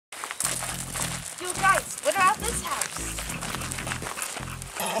Yo guys, what about this house?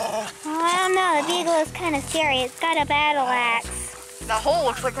 I don't know, the beagle is kind of scary. It's got a battle axe. The hole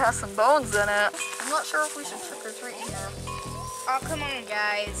looks like it has some bones in it. I'm not sure if we should trick or treat here. Oh, come on,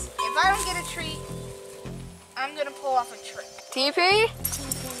 guys. If I don't get a treat, I'm gonna pull off a trick. TP?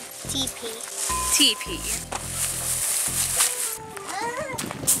 TP. TP.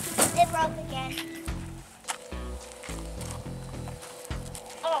 It broke again.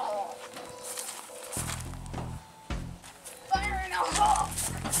 Oh. Fire in a hole.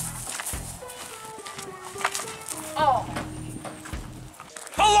 Oh.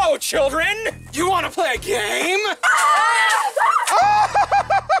 Hello, children! You want to play a game?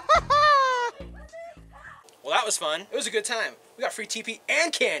 Well, that was fun. It was a good time. We got free TP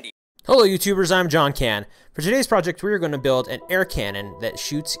and candy. Hello, YouTubers. I'm John Can. For today's project, we're going to build an air cannon that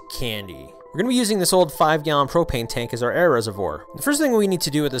shoots candy. We're going to be using this old 5-gallon propane tank as our air reservoir. The first thing we need to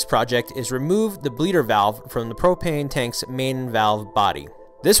do with this project is remove the bleeder valve from the propane tank's main valve body.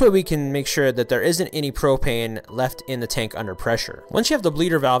 This way we can make sure that there isn't any propane left in the tank under pressure. Once you have the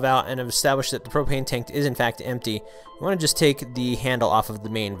bleeder valve out and have established that the propane tank is in fact empty, you want to just take the handle off of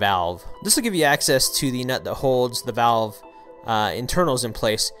the main valve. This will give you access to the nut that holds the valve internals in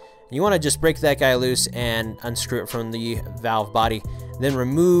place. You want to just break that guy loose and unscrew it from the valve body, then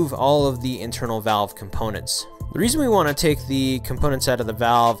remove all of the internal valve components. The reason we want to take the components out of the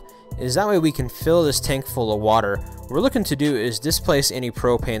valve is that way we can fill this tank full of water. What we're looking to do is displace any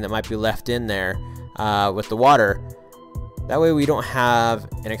propane that might be left in there with the water. That way we don't have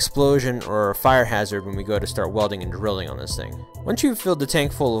an explosion or a fire hazard when we go to start welding and drilling on this thing. Once you've filled the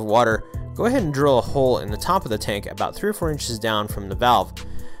tank full of water, go ahead and drill a hole in the top of the tank about 3 or 4 inches down from the valve.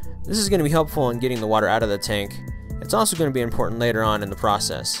 This is going to be helpful in getting the water out of the tank. It's also going to be important later on in the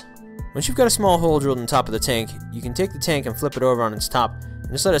process. Once you've got a small hole drilled in the top of the tank, you can take the tank and flip it over on its top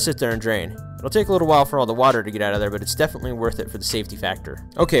and just let it sit there and drain. It'll take a little while for all the water to get out of there, but it's definitely worth it for the safety factor.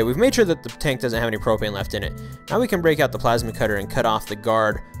 Okay, we've made sure that the tank doesn't have any propane left in it. Now we can break out the plasma cutter and cut off the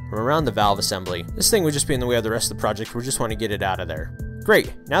guard from around the valve assembly. This thing would just be in the way of the rest of the project. We just want to get it out of there.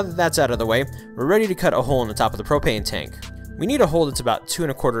 Great, now that that's out of the way, we're ready to cut a hole in the top of the propane tank. We need a hole that's about 2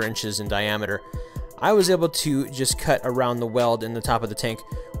 1/4 inches in diameter. I was able to just cut around the weld in the top of the tank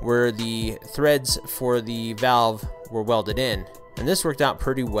where the threads for the valve were welded in, and this worked out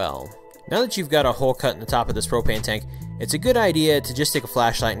pretty well. Now that you've got a hole cut in the top of this propane tank, it's a good idea to just take a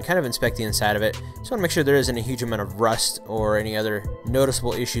flashlight and kind of inspect the inside of it. Just want to make sure there isn't a huge amount of rust or any other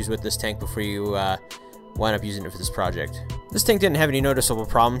noticeable issues with this tank before you wind up using it for this project. This tank didn't have any noticeable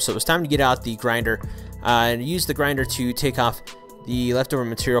problems, so it was time to get out the grinder and use the grinder to take off the leftover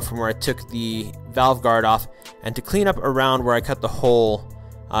material from where I took the valve guard off, and to clean up around where I cut the hole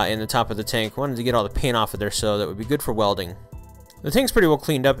in the top of the tank. I wanted to get all the paint off of there so that would be good for welding. The tank's pretty well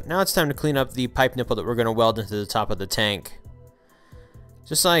cleaned up. Now it's time to clean up the pipe nipple that we're going to weld into the top of the tank.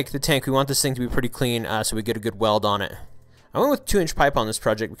 Just like the tank, we want this thing to be pretty clean so we get a good weld on it. I went with 2-inch pipe on this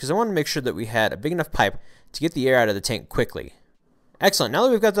project because I wanted to make sure that we had a big enough pipe to get the air out of the tank quickly. Excellent, now that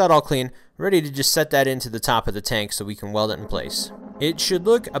we've got that all clean, we're ready to just set that into the top of the tank so we can weld it in place. It should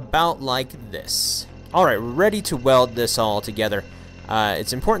look about like this. Alright, we're ready to weld this all together.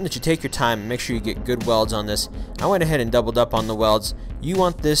 It's important that you take your time and make sure you get good welds on this. I went ahead and doubled up on the welds. You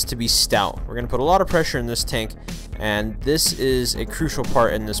want this to be stout. We're going to put a lot of pressure in this tank, and this is a crucial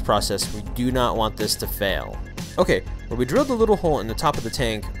part in this process. We do not want this to fail. Okay, where we drilled the little hole in the top of the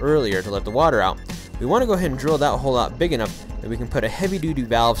tank earlier to let the water out, we want to go ahead and drill that hole out big enough that we can put a heavy-duty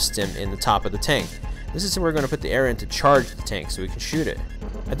valve stem in the top of the tank. This is where we're going to put the air in to charge the tank so we can shoot it.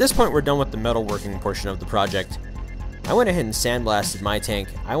 At this point, we're done with the metalworking portion of the project. I went ahead and sandblasted my tank.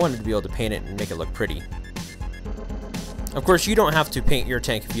 I wanted to be able to paint it and make it look pretty. Of course, you don't have to paint your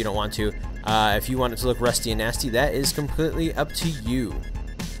tank if you don't want to. If you want it to look rusty and nasty, that is completely up to you.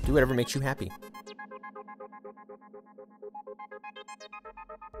 Do whatever makes you happy.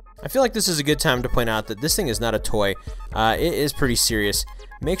 I feel like this is a good time to point out that this thing is not a toy. It is pretty serious.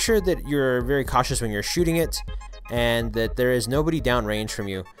 Make sure that you're very cautious when you're shooting it and that there is nobody downrange from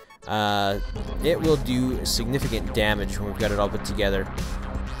you. It will do significant damage when we've got it all put together.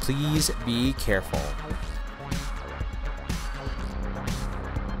 Please be careful.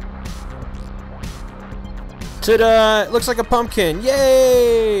 Ta-da! It looks like a pumpkin!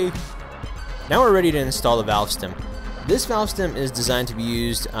 Yay! Now we're ready to install the valve stem. This valve stem is designed to be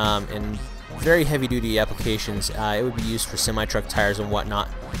used in very heavy-duty applications. It would be used for semi-truck tires and whatnot.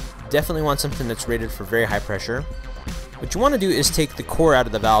 Definitely want something that's rated for very high pressure. What you want to do is take the core out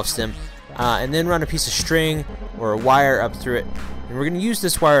of the valve stem and then run a piece of string or a wire up through it. And we're going to use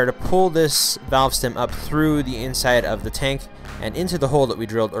this wire to pull this valve stem up through the inside of the tank and into the hole that we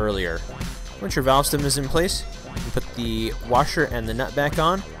drilled earlier. Once your valve stem is in place, you put the washer and the nut back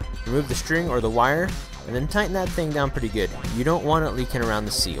on, remove the string or the wire, and then tighten that thing down pretty good. You don't want it leaking around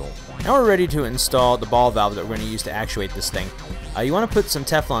the seal. Now we're ready to install the ball valve that we're going to use to actuate this thing. You want to put some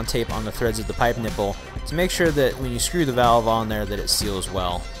Teflon tape on the threads of the pipe nipple to make sure that when you screw the valve on there that it seals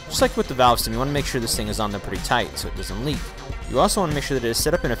well. Just like with the valve stem, you want to make sure this thing is on there pretty tight so it doesn't leak. You also want to make sure that it is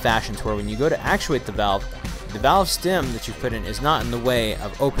set up in a fashion to where when you go to actuate the valve stem that you've put in is not in the way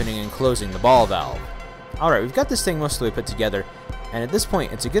of opening and closing the ball valve. Alright, we've got this thing mostly put together, and at this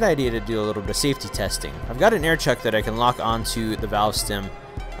point it's a good idea to do a little bit of safety testing. I've got an air chuck that I can lock onto the valve stem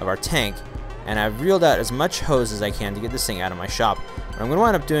of our tank, and I've reeled out as much hose as I can to get this thing out of my shop. What I'm going to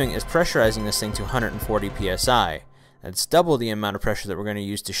wind up doing is pressurizing this thing to 140 psi. That's double the amount of pressure that we're going to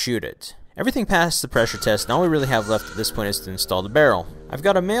use to shoot it. Everything passed the pressure test, and all we really have left at this point is to install the barrel. I've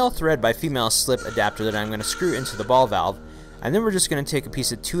got a male thread by female slip adapter that I'm going to screw into the ball valve, and then we're just going to take a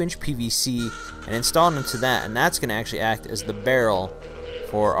piece of 2-inch PVC and install it into that, and that's going to actually act as the barrel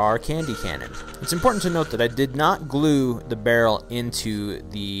for our candy cannon. It's important to note that I did not glue the barrel into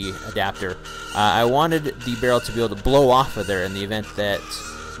the adapter. I wanted the barrel to be able to blow off of there in the event that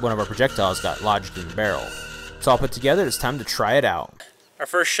one of our projectiles got lodged in the barrel. It's all put together, it's time to try it out. Our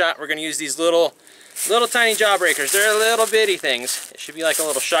first shot, we're going to use these little tiny jawbreakers. They're little bitty things. It should be like a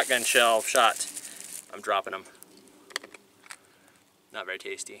little shotgun shell shot. I'm dropping them. Not very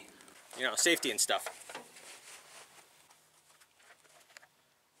tasty. You know, safety and stuff.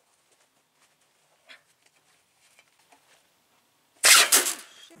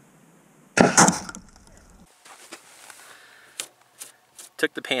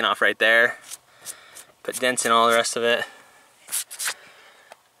 Took the paint off right there. Put dents in all the rest of it.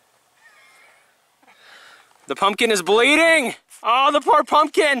 The pumpkin is bleeding! Oh, the poor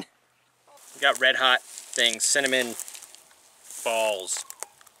pumpkin! We got red hot things, cinnamon balls.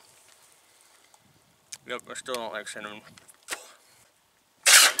 Yep, I still don't like cinnamon.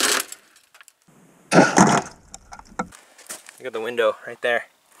 Look at the window right there.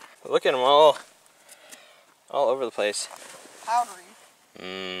 Look at them all over the place. Powdery.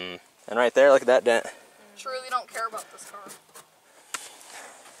 And right there, look at that dent. Truly don't care about this car.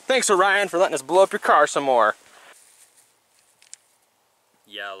 Thanks, Orion, for letting us blow up your car some more.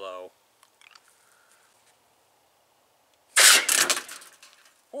 Yellow.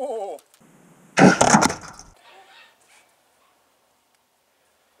 Oh.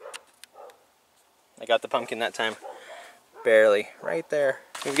 I got the pumpkin that time. Barely. Right there.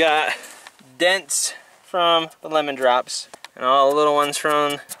 We've got dents from the lemon drops and all the little ones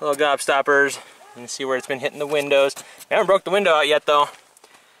from the little gobstoppers. You can see where it's been hitting the windows. I haven't broke the window out yet though.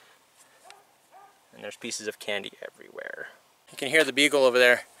 And there's pieces of candy everywhere. You can hear the beagle over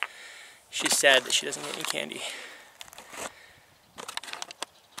there. She's sad that she doesn't get any candy.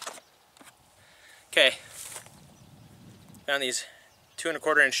 Okay. Found these 2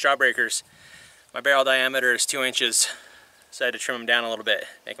 1/4 inch jawbreakers. My barrel diameter is 2 inches, so I had to trim them down a little bit,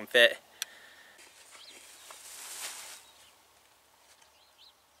 make them fit.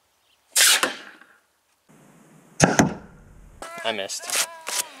 I missed.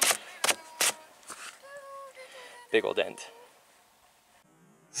 Big ol' dent.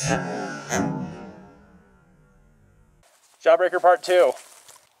 Jawbreaker part 2.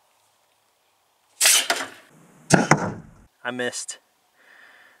 I missed.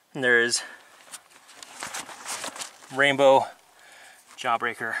 And there is rainbow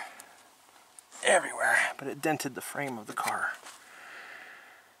jawbreaker everywhere, but it dented the frame of the car.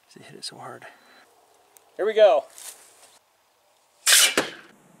 It hit it so hard. Here we go.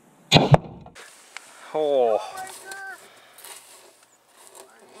 Oh.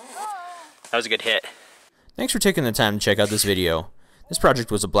 That was a good hit. Thanks for taking the time to check out this video. This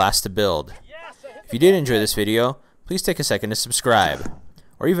project was a blast to build. If you did enjoy this video, please take a second to subscribe.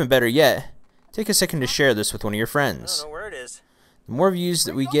 Or even better yet, take a second to share this with one of your friends. I don't know where it is. The more views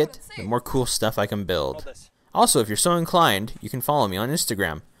that we get, the more cool stuff I can build. Also, if you're so inclined, you can follow me on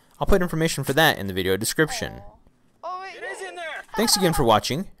Instagram. I'll put information for that in the video description. It is in there. Thanks again for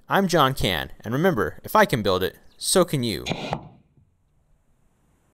watching. I'm John Can, and remember, if I can build it, so can you.